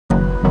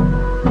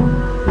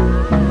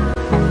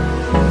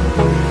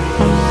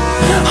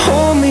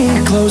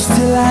close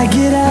till I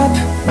get up.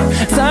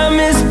 Time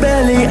is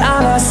barely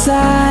on our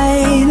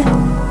side.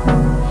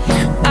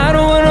 I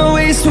don't wanna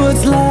waste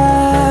what's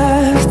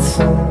left.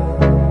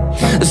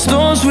 The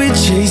storms we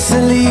chase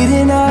are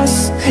leading us,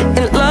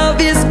 and love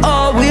is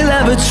all we'll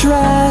ever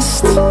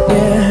trust.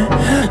 Yeah,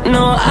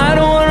 no, I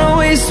don't wanna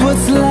waste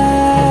what's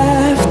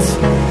left.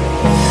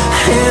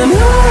 And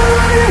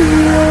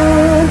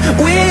on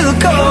we'll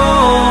go,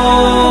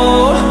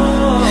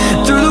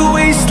 through the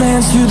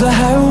wastelands, through the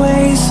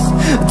highways,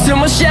 till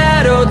my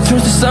shadow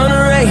turns to sun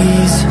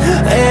rays.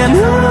 And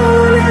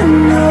on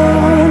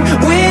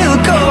we'll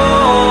go,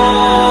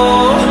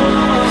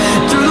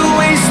 through the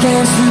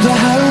wastelands, through the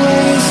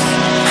highways,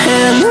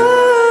 and on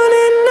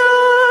we'll go.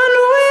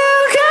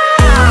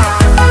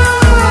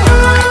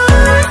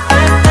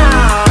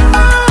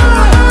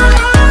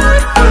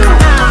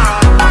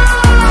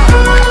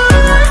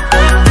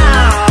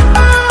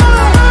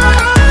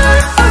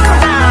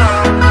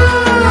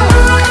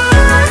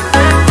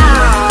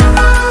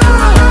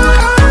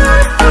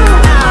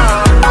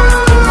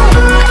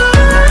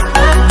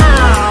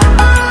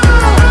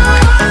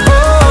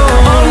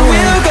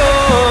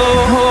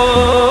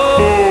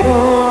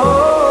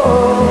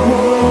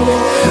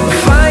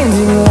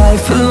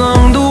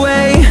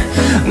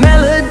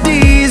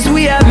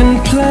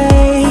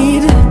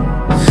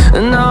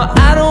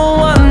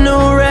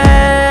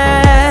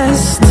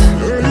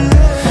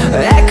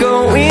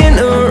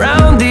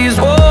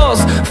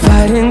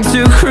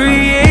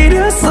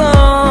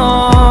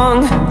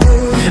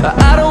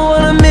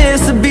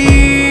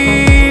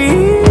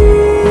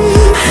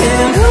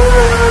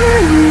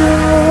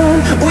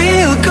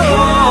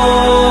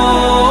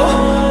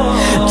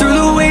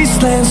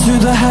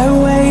 Through the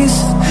highways,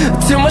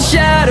 till my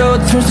shadow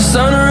turns to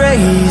sun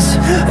rays.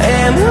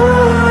 And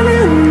on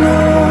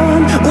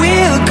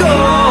we'll go,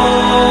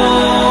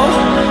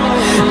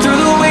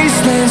 through the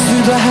wastelands,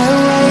 through the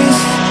highways,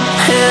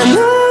 and on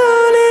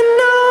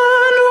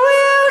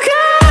we'll go.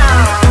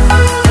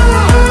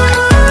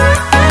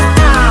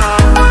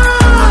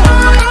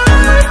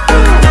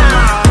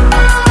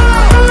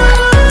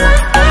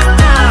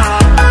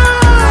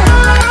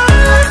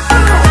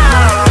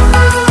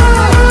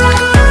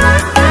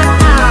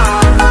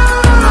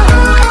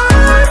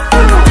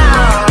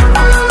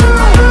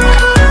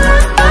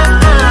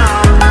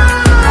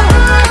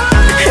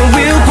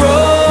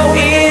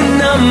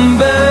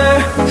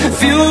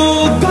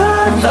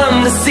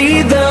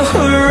 See the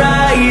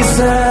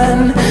horizon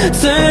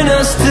turn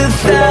us to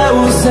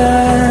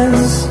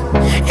thousands,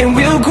 and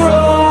we'll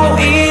grow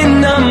in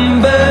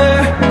number,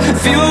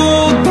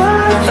 fueled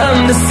by them.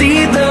 To see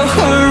the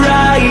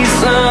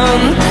horizon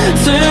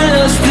turn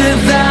us to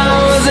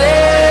thousands,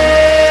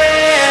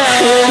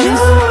 and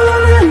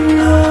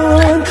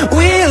on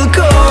we'll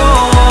go,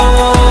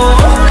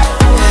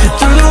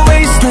 through the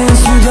wastelands,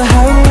 through the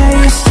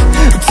highways,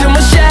 till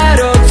my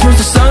shadow turns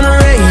to sun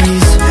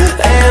rays.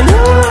 And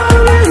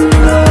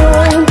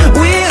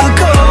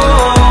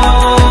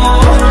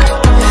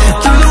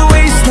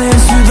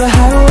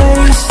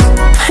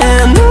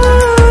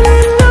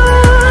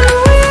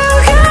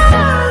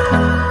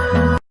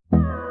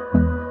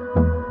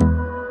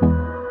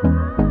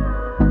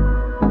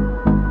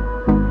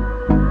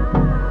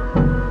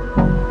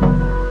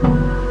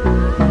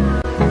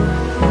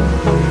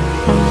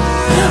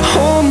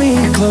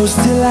close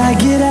till I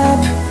get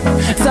up.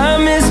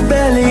 Time is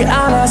barely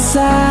on our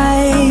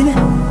side.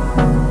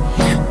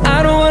 I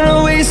don't wanna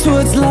waste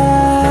what's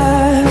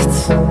left.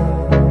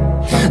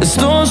 The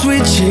storms we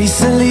chase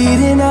are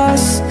leading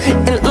us,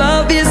 and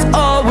love is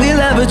all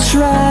we'll ever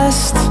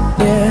trust.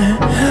 Yeah,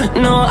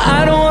 no, I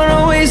don't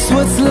wanna waste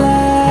what's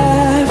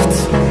left.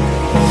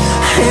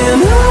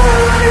 And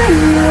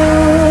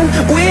on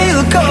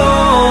we'll go,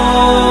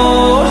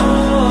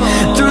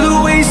 through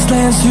the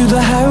wastelands, through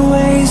the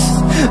highways,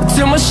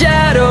 till my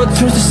shadow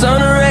turns to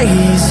sun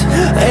rays.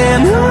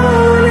 And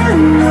on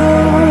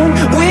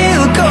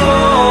we'll go,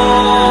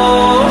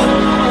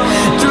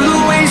 through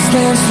the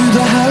wastelands, through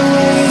the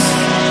highways,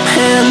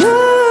 and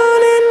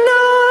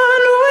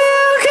on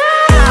we'll go.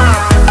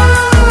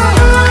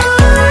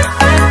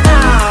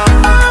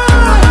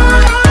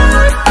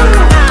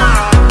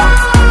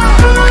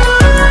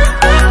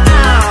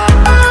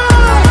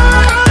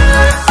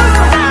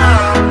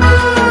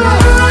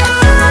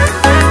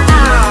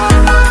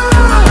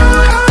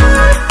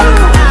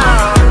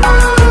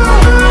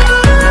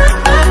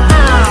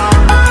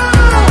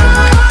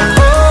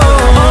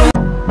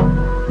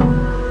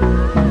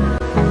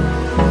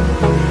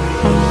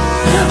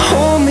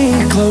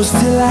 Close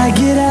till I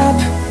get up.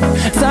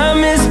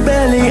 Time is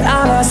barely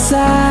on our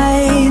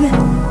side.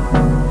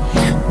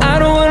 I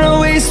don't wanna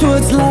waste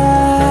what's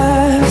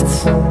left.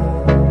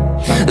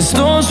 The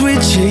storms we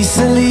chase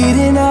are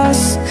leading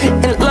us,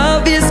 and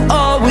love is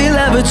all we'll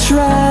ever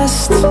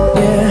trust.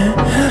 Yeah,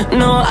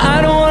 no, I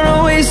don't wanna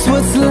waste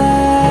what's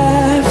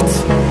left.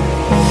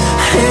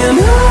 And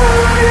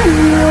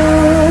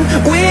on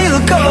we'll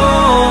go,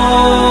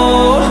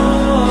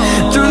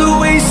 through the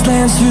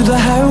wastelands, through the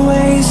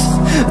highways,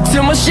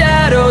 till my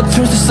shadow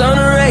turns to sun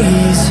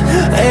rays.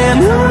 And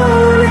on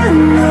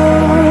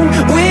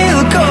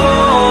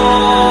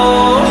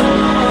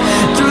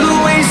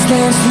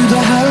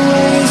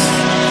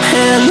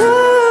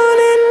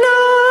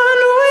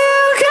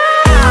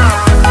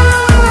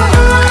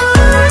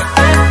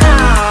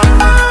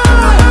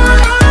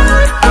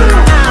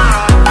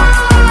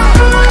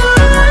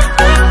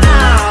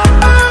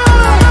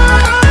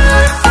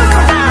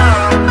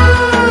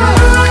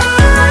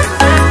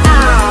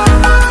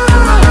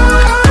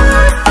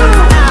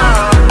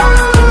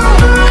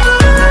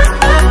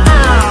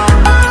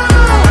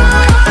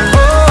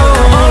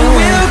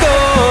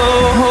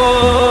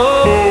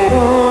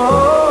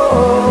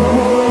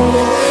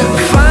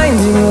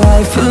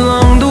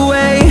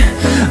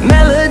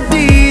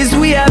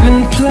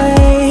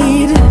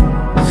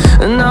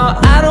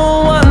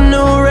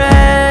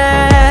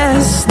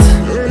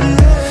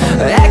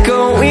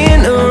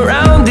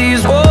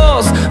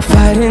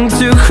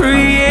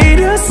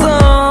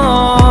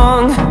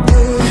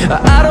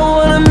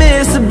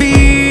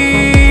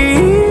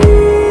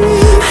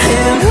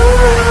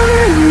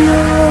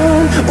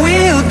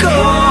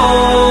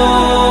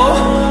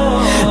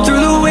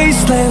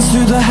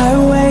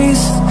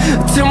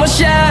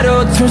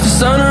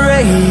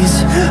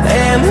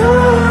and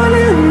on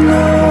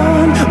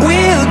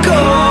we'll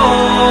go,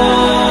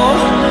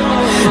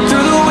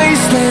 through the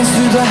wastelands,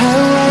 through the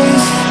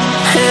highways,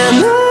 and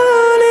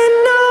on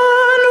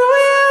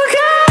we'll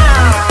go.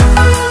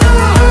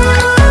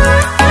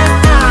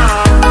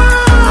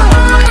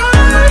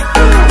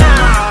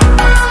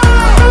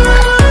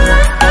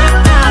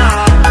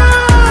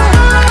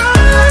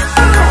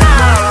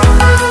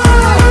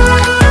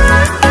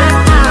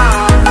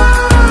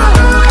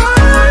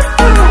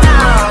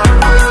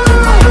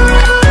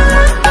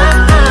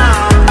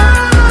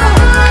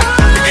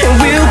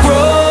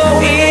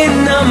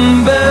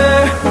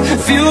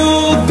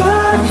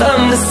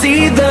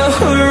 See the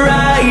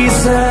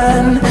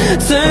horizon,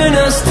 turn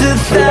us to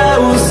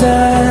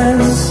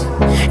thousands,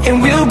 and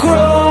we'll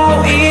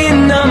grow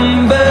in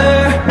number,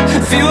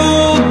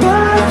 fueled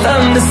by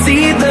them. To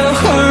see the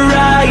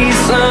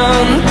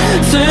horizon,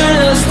 turn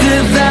us to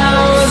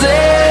thousands,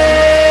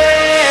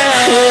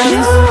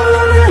 and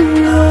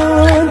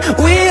on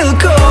we'll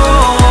go,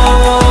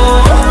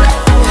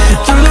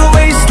 through the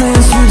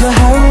wastelands, through the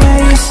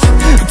highways,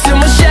 till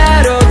my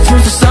shadow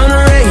turns to sun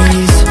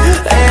rays,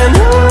 and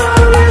on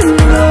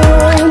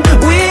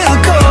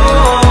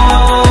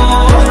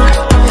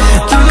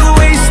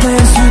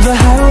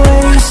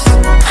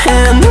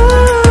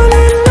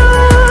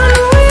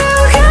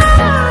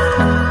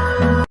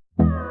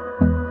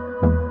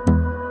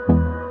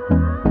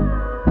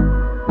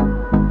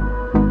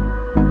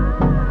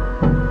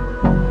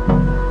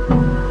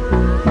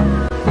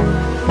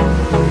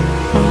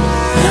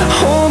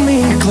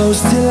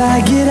close till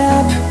I get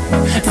up.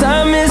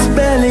 Time is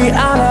barely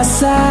on our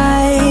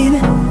side.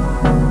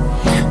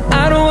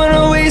 I don't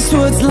wanna waste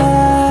what's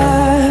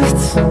left.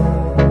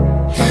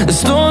 The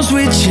storms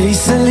we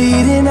chase are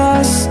leading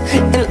us,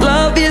 and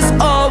love is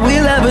all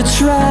we'll ever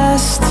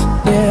trust.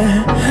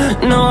 Yeah,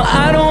 no,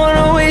 I don't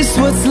wanna waste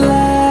what's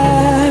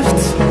left.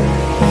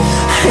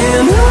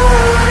 And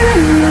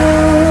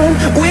on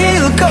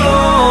we'll go,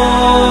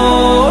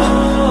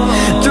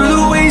 through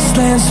the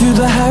wastelands, through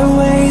the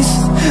highways,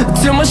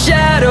 till my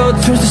shadow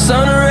turns to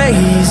sun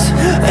rays,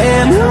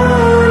 and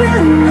on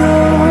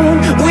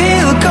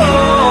we'll go,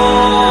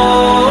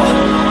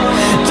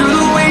 through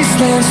the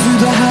wastelands, through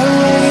the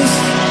highways,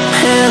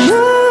 and on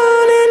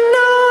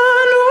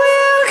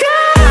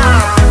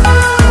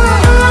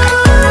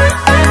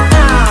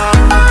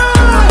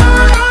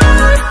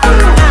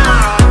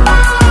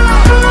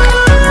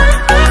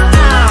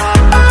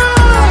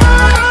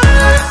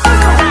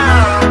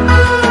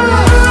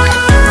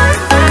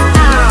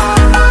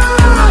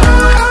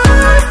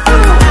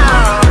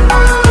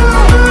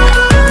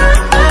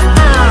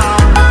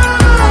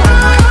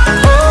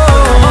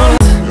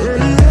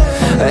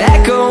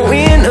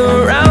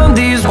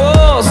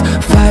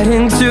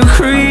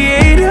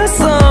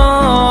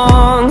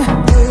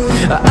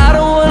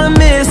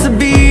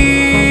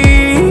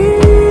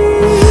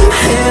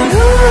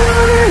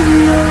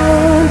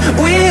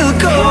we'll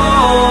go.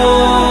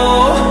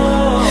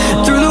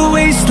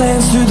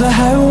 Through the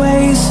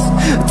highways,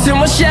 till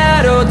my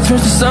shadow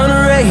turns to sun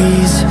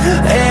rays,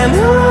 and